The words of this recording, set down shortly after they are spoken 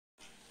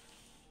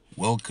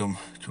Welcome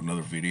to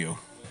another video,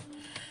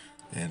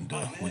 and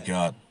we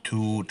got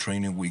 2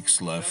 training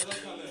weeks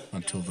left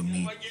until the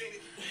meet,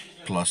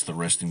 plus the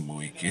resting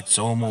week. It's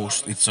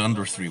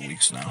under 3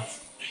 weeks now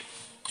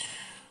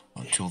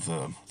until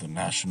the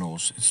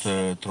nationals. It's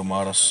the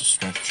Tromaras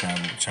Strength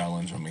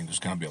Challenge. I mean, there's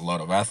gonna be a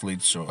lot of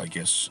athletes, so I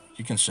guess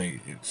you can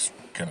say it's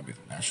gonna be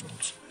the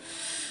nationals.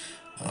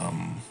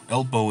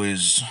 Elbow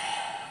is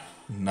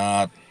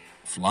not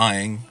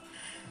flying,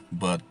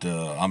 but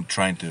I'm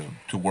trying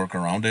to work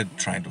around it,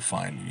 trying to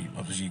find,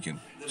 obviously you can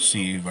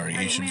see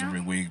variations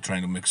every week,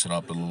 trying to mix it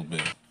up a little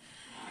bit.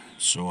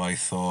 So I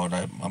thought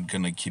I'm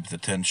gonna keep the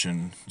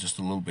tension just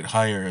a little bit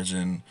higher, as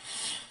in,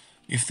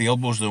 if the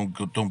elbows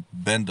don't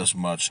bend as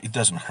much, it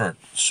doesn't hurt.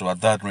 So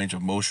at that range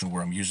of motion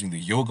where I'm using the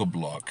yoga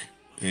block,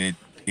 it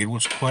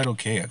was quite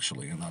okay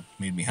actually, and that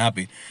made me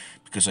happy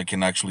because I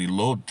can actually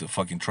load the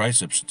fucking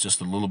triceps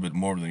just a little bit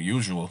more than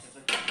usual,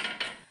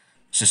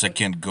 since I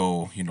can't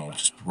go,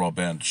 just raw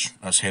bench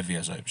as heavy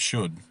as I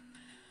should.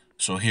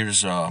 So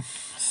here's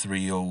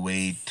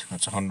 308.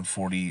 That's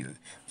 140.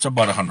 It's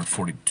about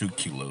 142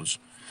 kilos.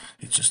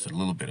 It's just a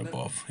little bit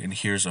above. And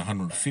here's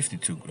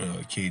 152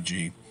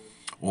 kg,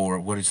 or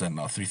what is that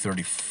now?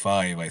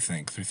 335, I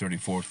think.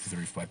 334,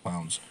 335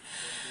 pounds.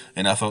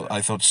 And I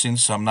thought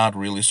since I'm not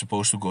really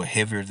supposed to go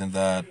heavier than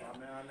that,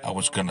 I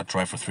was gonna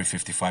try for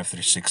 355,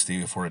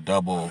 360 for a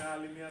double.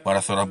 But I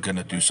thought I'm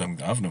gonna do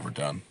something I've never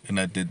done, and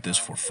I did this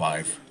for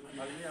 5.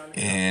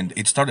 And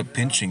it started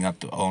pinching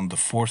on the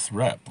 4th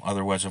rep.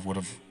 Otherwise,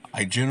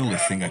 I generally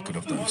think I could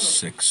have done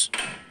 6,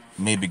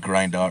 maybe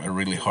grind out a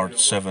really hard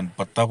 7.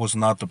 But that was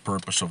not the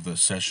purpose of the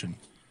session.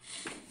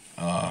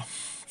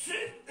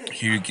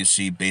 Here you can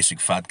see basic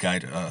fat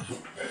guy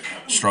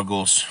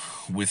struggles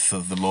with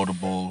the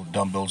loadable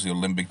dumbbells, the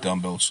Olympic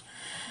dumbbells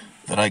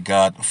that I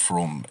got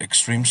from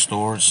Extreme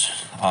Stores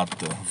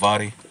at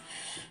Vari.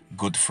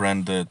 Good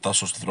friend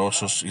Tasos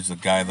Drosos is the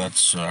guy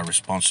that's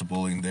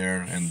responsible in there,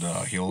 and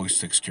he always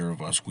takes care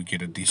of us. We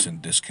get a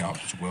decent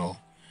discount as well.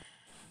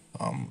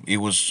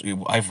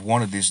 I've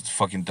wanted these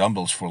fucking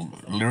dumbbells for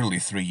literally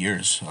 3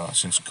 years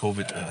since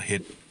COVID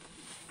hit,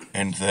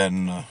 and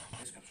then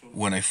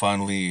when I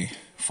finally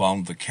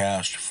found the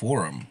cash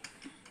for them,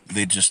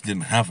 they just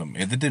didn't have them.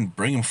 And they didn't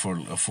bring them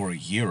for a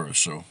year or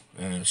so.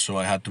 So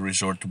I had to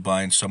resort to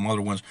buying some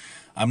other ones.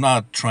 I'm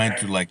not trying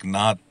to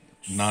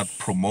not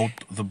promote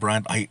the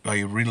brand. I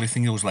really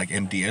think it was like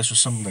MDS or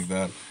something like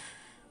that.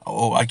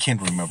 Oh, I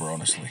can't remember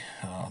honestly.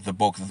 The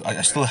box,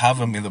 I still have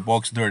them in the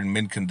box. They're in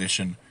mint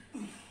condition,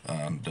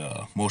 and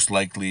most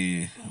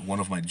likely one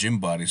of my gym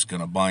buddies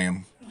gonna buy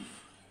them.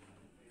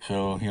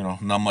 So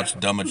not much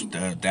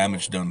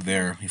damage done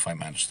there if I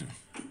manage to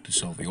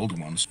sell the old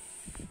ones.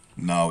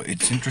 Now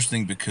it's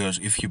interesting because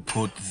if you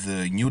put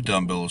the new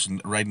dumbbells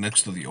right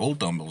next to the old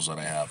dumbbells that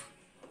I have,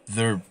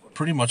 they're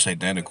pretty much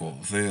identical.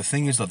 The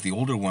thing is that the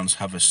older ones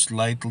have a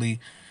slightly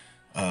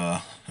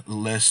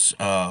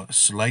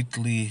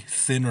slightly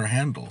thinner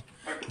handle,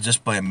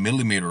 just by a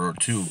millimeter or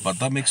two. But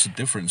that makes a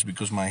difference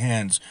because my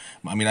hands,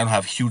 I mean, I don't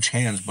have huge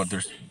hands, but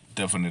they're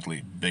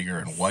definitely bigger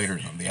and wider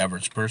than the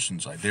average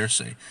person's, I dare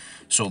say.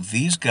 So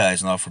these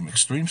guys now from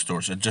Extreme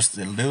Stores are just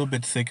a little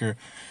bit thicker,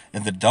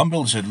 and the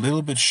dumbbells are a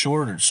little bit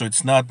shorter. So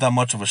it's not that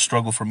much of a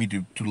struggle for me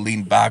to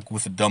lean back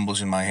with the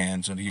dumbbells in my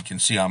hands. And you can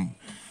see I'm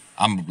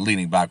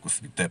leaning back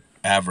with the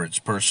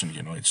average person.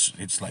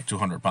 It's like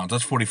 200 pounds.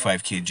 That's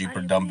 45 kg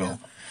per dumbbell.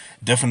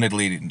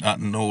 Definitely not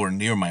nowhere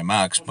near my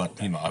max, but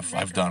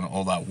I've done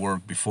all that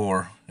work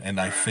before, and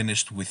I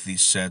finished with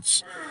these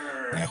sets.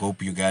 I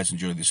hope you guys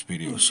enjoyed this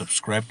video.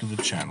 Subscribe to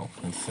the channel,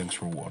 and thanks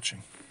for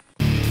watching.